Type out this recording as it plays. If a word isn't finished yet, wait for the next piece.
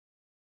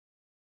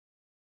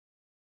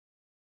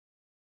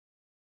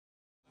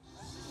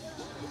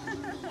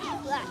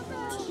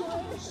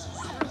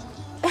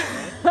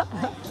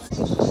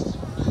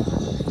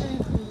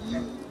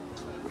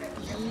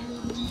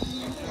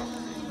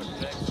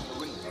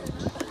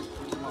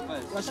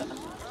Take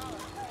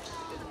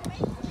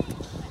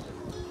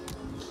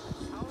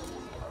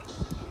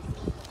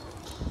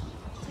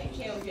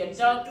care of your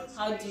dog.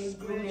 How do you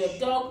groom your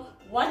dog?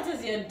 What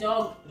does your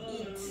dog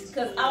eat?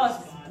 Because ours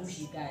is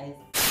bushy, guys.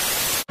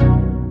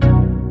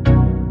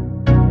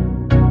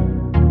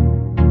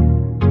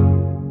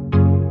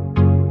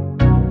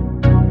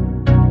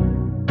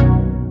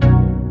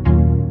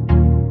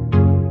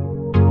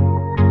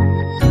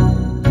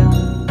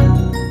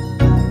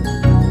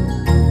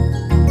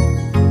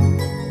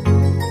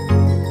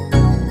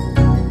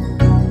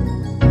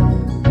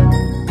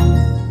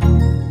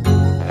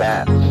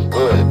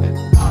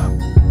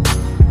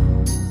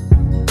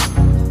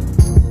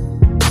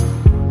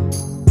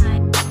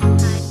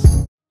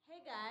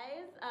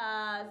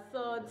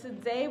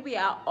 Today we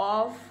are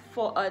off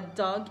for a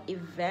dog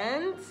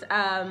event.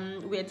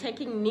 We're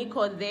taking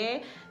Nico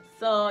there.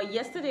 So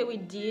yesterday we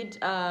did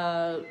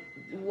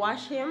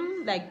wash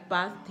him, like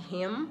bathed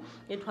him.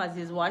 It was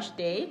his wash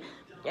day.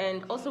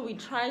 And also we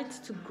tried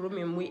to groom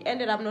him. We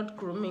ended up not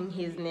grooming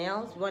his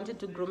nails. We wanted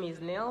to groom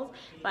his nails,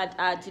 but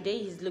today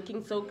he's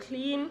looking so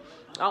clean.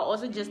 I'll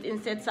also just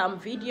insert some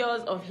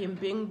videos of him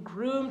being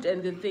groomed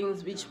and the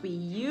things which we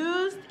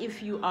used.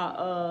 If you are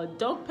a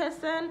dog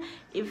person,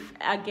 if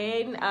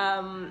again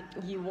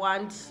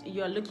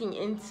you're looking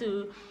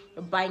into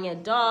buying a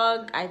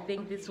dog, I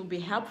think this will be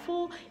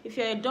helpful. If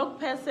you're a dog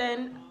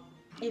person,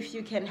 if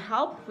you can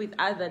help with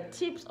other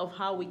tips of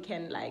how we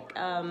can like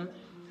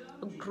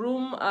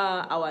groom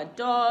our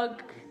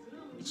dog,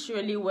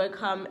 surely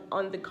welcome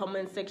on the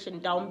comment section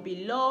down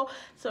below.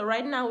 So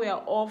right now we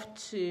are off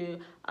to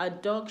a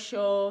dog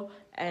show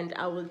and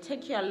I will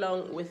take you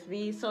along with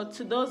me. So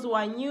to those who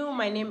are new,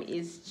 my name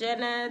is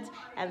Janet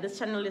and this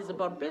channel is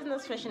about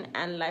business, fashion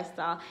and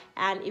lifestyle.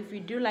 And if you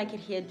do like it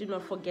here, do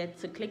not forget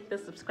to click the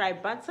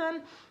subscribe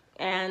button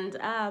and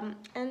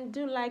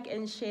do like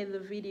and share the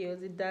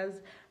videos. It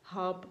does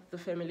help the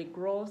family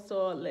grow.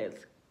 So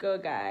let's go,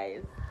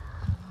 guys.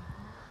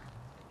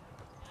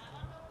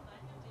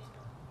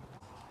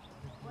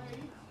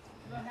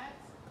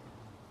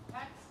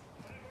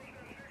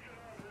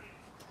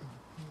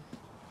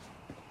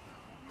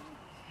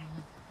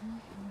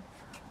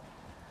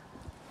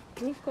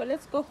 Nico,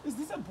 let's go. Is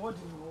this a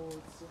boarding or it's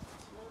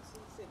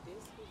a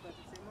desk, but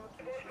it's a mouth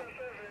ratio.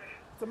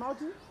 It's a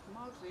mountain?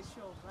 Mouth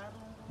ratio.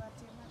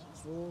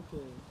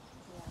 Okay.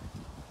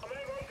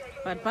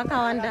 But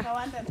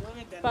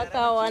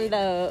Paka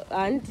wanda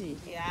auntie.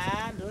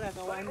 Yeah, Dora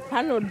Kawanda.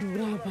 Pano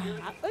dura ba.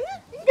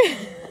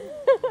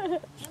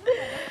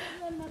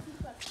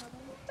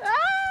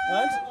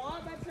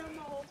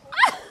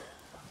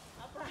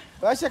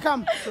 Washe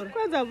come.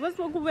 Kwanza boss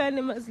wakubuya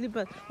ne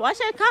slippers.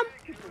 Washe come.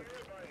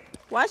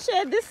 Washe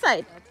this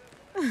side.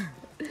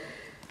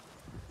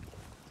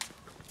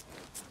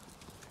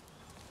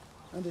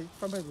 And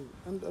come back.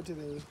 And out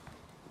there.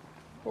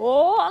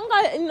 Oh,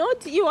 Anga,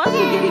 not he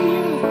wasn't getting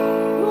you.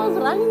 He was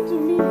running to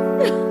me.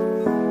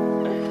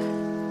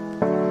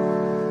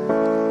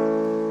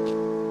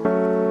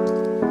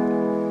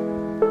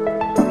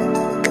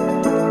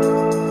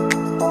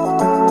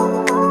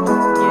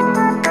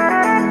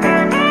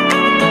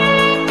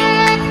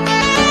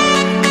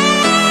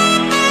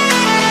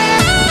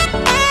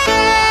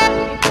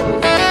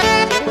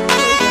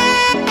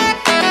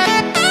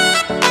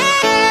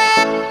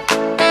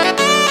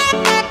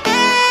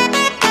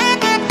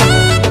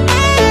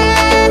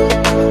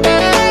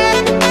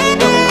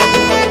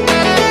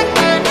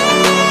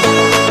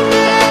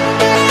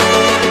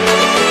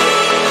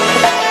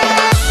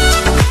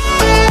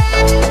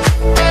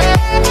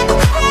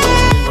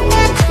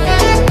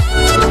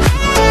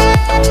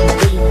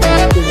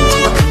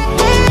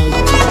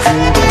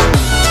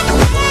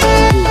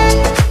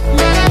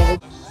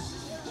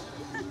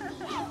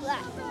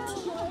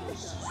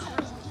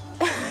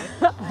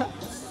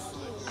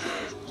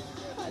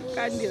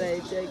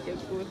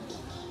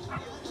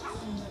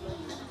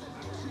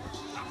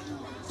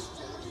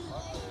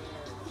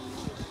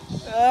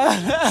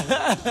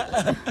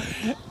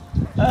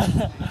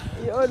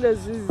 He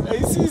always is. He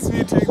sees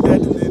me doing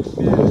that then.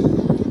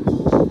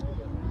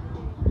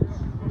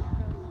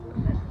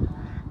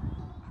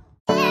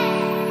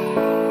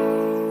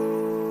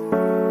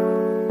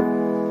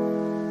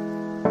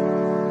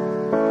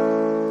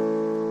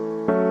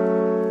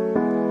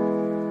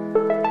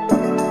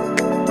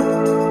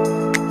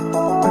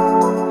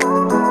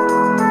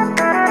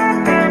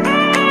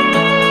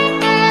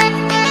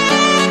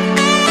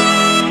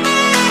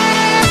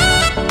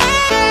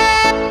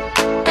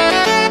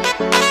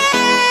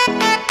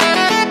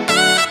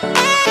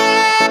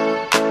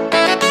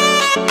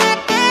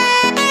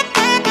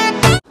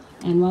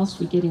 And whilst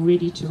we're getting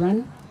ready to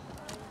run,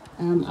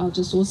 I'll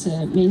just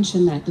also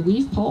mention that the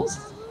weave poles,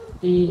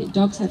 the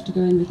dogs have to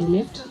go in with their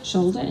left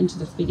shoulder into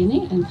the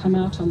beginning and come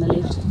out on the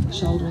left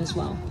shoulder as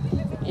well.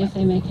 If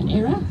they make an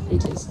error,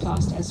 it is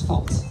classed as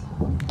false.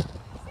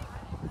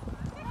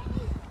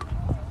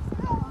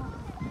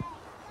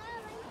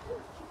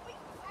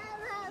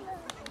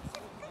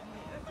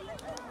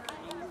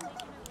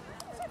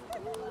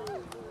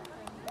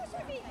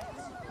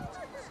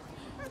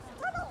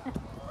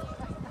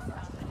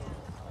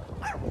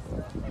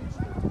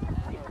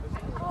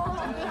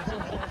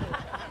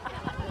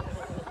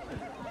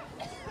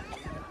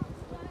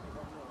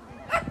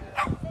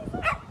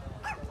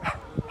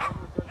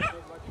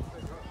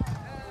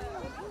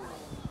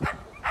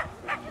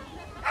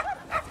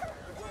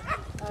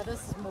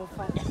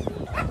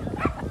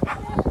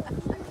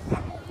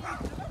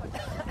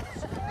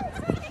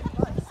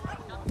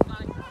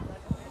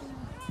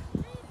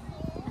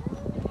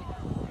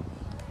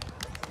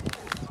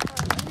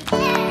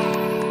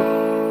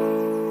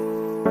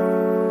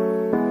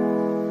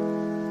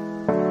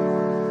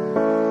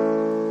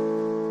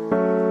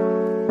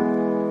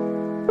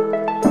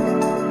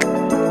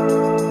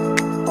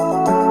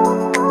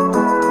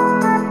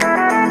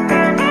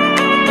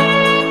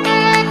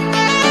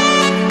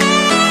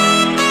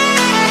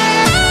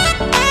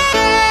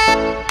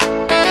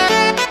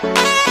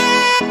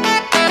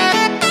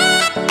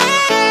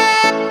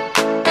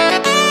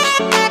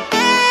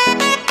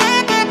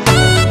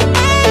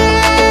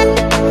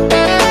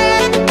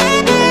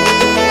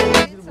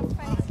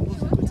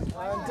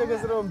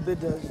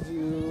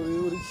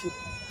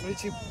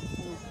 cheap.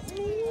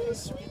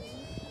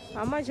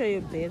 How much are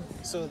your beds?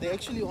 So they're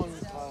actually on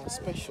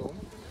special.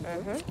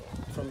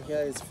 From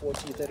here it's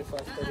 40,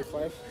 35,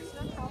 35.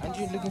 And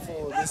you're looking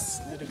for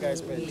this little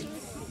guy's bed.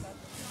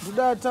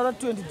 $20.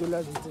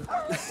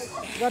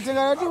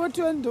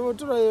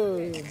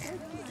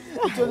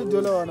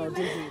 $20 one, I'll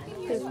take it.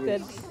 That's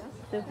good.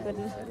 That's good.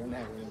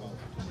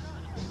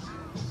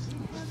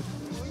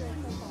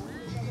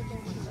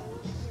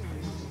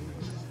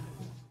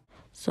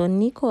 So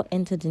Nico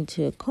entered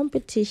into a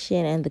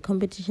competition, and the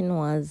competition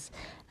was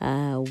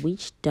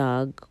which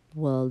dog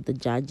will the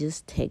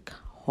judges take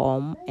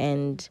home,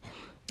 and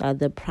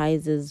the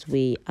prizes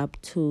were up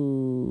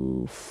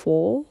to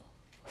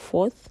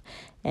fourth,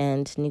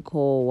 and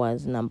Nico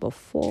was number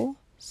 4.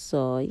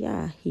 So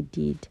yeah, he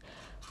did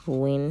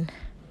win.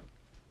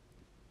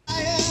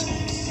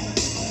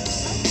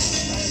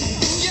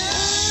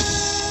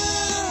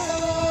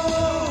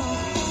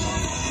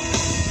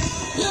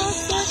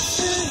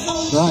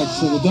 Right,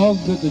 so the dog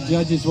that the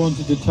judges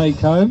wanted to take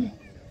home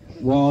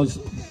was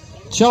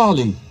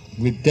Charlie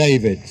with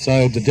David.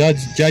 So the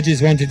judges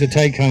wanted to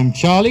take home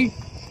Charlie,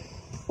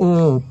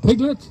 or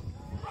Piglet,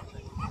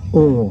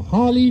 or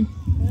Harley,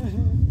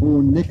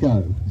 or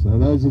Nico. So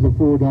those are the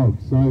 4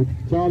 dogs. So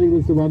Charlie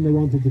was the one they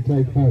wanted to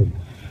take home.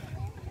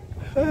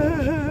 So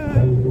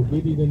we'll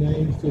give you the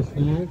names just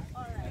now.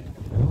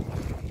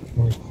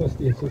 My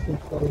trusty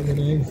assistant following the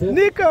names here.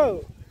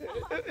 Nico!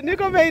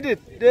 Nico made it!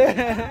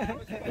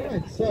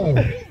 Right, so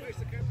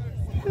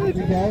here we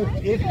go.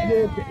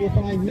 If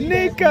I read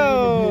Nico!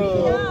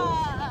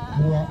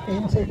 You are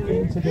entered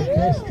into the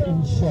best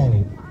in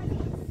show.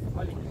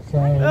 So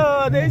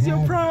Oh, there's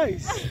your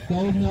prize!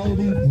 Golden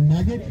Oldie,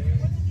 Nugget,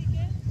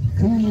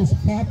 Coolest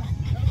Pup,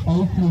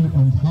 Oakley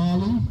and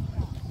Harley,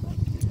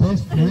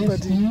 Best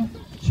Rescue,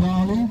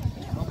 Charlie,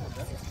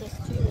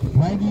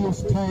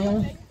 Waggiest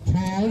Tail,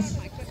 Taz,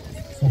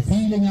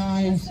 Appealing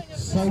Eyes,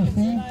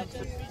 Sophie,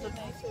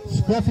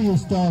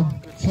 Scruffiest Dog,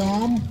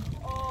 Charm,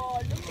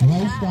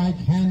 Most Like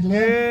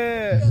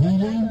Handler,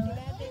 Zulu,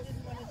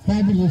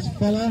 Fabulous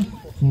Fella,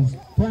 is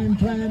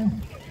Pran.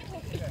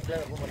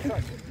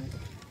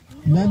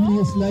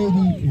 Loveliest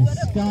Lady is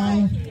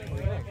Sky,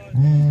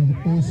 and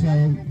also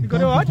the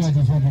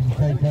judges wanted to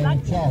take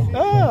home Charlie.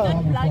 Oh,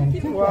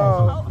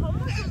 wow.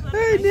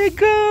 Hey,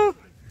 Nico!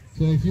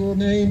 So if your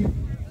name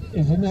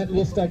is in that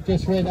list I've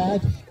just read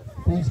out,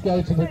 please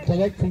go to the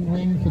collecting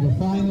ring for the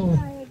final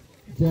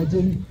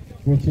judging,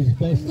 which is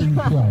best in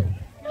show.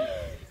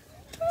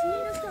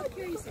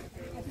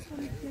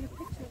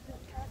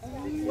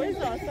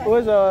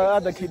 Where's our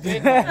other kid?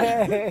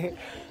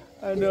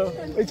 I know.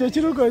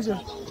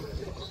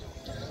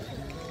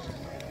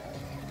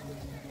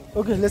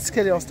 Okay, let's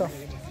carry our stuff.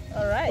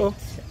 All right. Oh.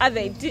 Are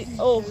they? They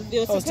were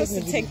supposed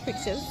to take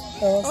pictures.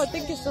 Oh,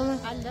 thank you so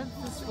much. I love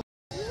this one.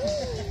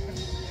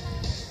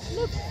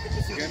 Look.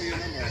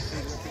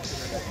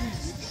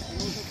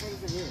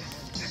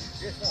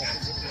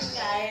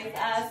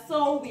 Guys,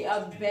 so we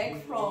are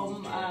back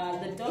from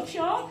the dog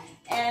show,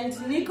 and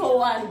Nico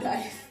won,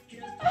 guys.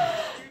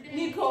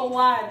 Nico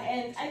won,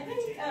 and I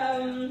think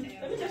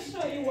let me just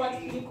show you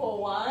what Nico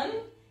won.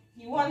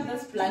 He won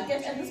this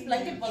blanket, and this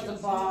blanket was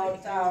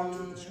about how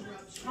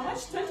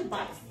much? $20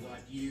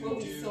 when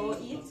we saw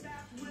it,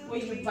 where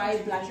you buy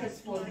blankets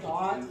for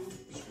dogs,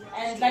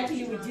 and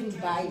luckily we didn't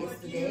buy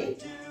yesterday.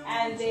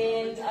 And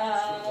then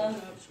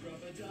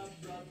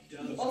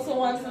he also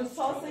won some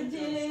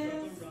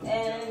sausages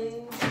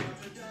and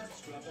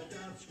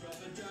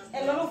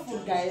a lot of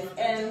food, guys,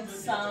 and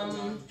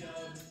some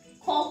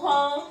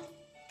cocoa,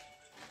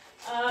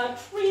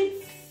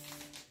 treats.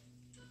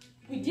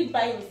 We did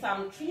buy him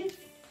some treats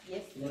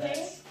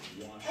yesterday,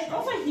 and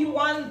also he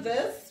won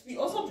this. We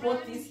also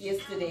bought this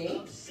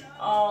yesterday.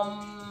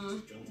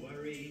 $5.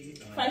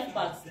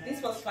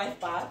 This was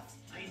 $5.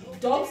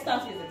 Dog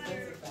stuff is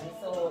expensive, guys,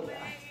 so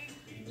yeah.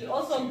 We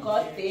also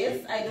got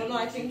this. I don't know,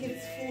 I think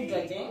it's food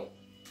again.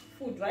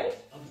 Food, right?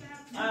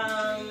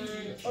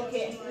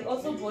 Okay, we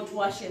also bought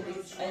washer.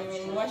 This, I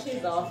mean, washer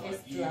is our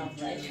first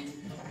love, right?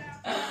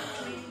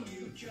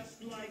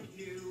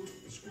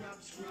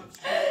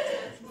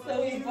 So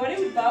we bought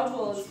him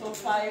bubbles for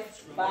 $5.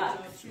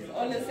 He's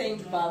always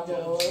saying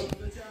bubbles.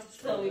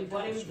 So we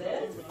bought him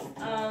this.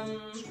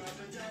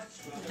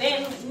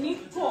 Then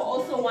Nico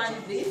also won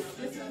this.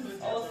 This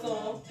is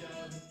also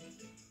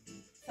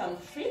some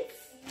treats.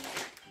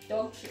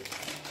 Dog treats.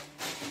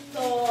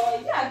 So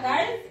yeah,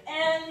 guys,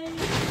 and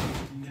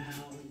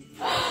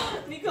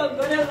Nico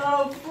got a lot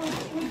of food.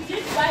 We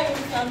did buy him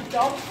some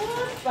dog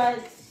food, but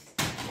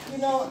you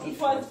know, it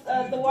was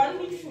the one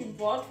which we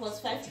bought was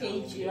 5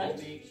 kg, right?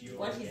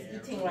 What he's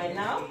eating right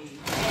now.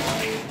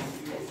 And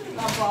this is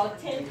about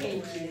 10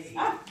 kgs,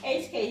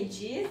 8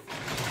 kgs.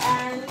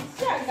 And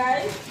yeah,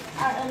 guys,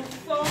 I am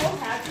so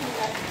happy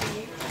that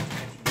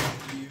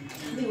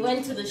we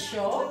went to the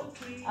show.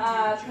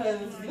 Because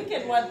look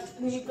at what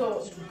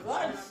Nico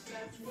got.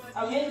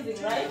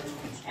 Amazing, right?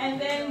 And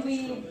then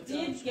we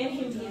did get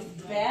him his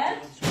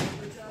bed.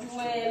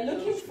 We're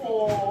looking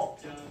for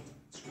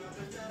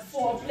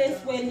a place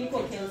just where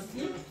Nico can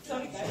sleep.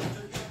 Sorry guys.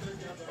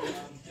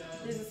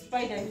 There's a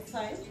spider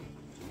inside.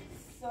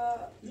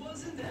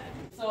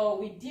 So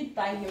we did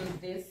buy him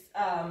this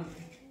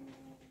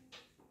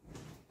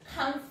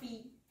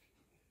comfy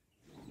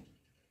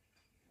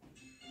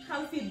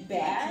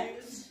bed.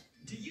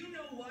 Do you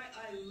know why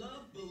I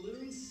love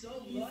balloons so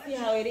much? You see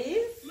how it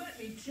is? Let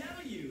me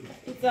tell you.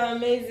 It's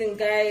amazing,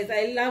 guys.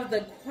 I love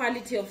the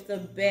quality of the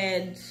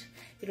bed.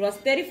 It was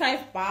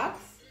 35 bucks.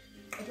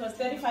 It was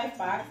 35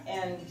 bucks,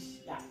 and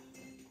yeah.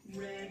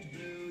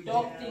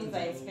 Dog things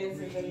are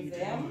expensive in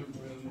them.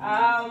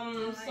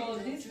 So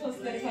this was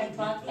 35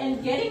 bucks,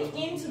 and getting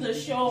into the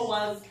show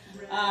was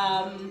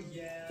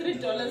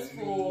 $3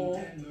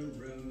 for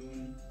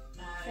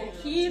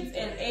kids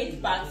and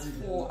 $8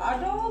 for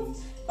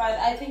adults. But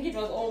I think it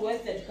was all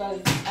worth it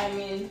because I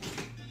mean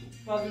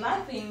it was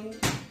nothing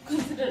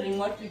considering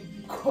what we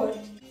got.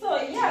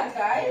 So yeah,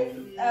 guys,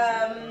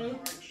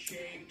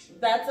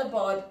 that's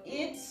about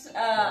it.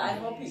 I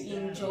hope you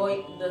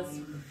enjoyed this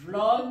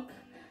vlog.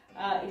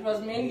 It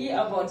was mainly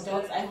about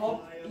dogs. I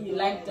hope you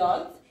like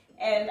dogs,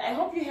 and I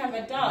hope you have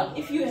a dog.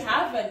 If you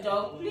have a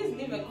dog, please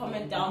leave a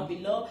comment down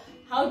below.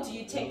 How do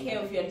you take care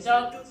of your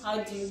dog?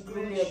 How do you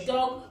groom your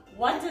dog?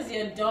 What does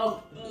your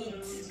dog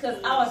eat?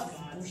 Because ours is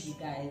bushy,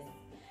 guys.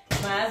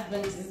 My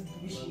husband is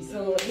bushy,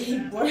 so he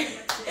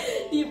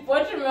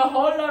bought him a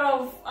whole lot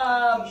of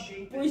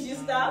bushy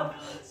stuff.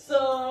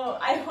 So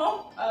I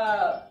hope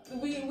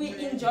we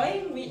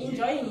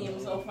enjoying him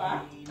so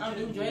far.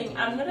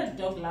 I'm not a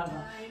dog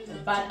lover,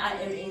 but I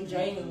am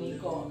enjoying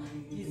Nico.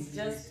 He's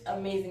just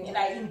amazing, and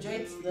I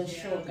enjoyed the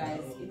show,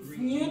 guys. It's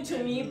new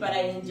to me, but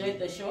I enjoyed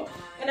the show.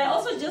 And I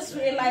also just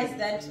realized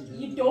that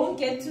you don't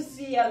get to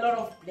see a lot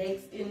of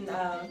blacks in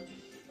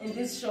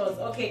these shows.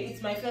 Okay,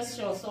 it's my first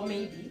show, so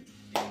maybe.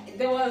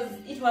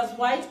 It was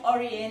white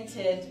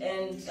oriented,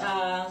 and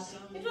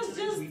it was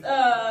just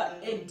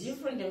a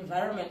different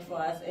environment for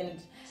us, and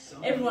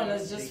everyone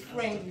was just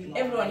friendly.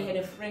 Everyone had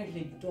a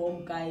friendly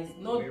dog, guys,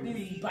 not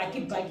these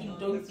baggy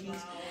dogs which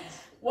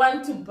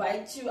want to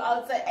bite you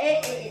outside.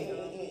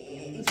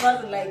 It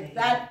wasn't like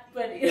that,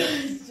 but it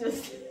was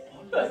just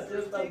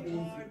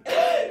amazing.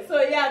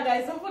 So yeah,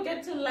 guys, don't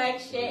forget to like,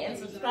 share and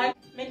subscribe.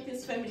 Make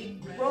this family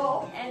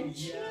grow, and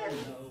cheers.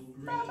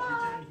 Bye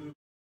bye.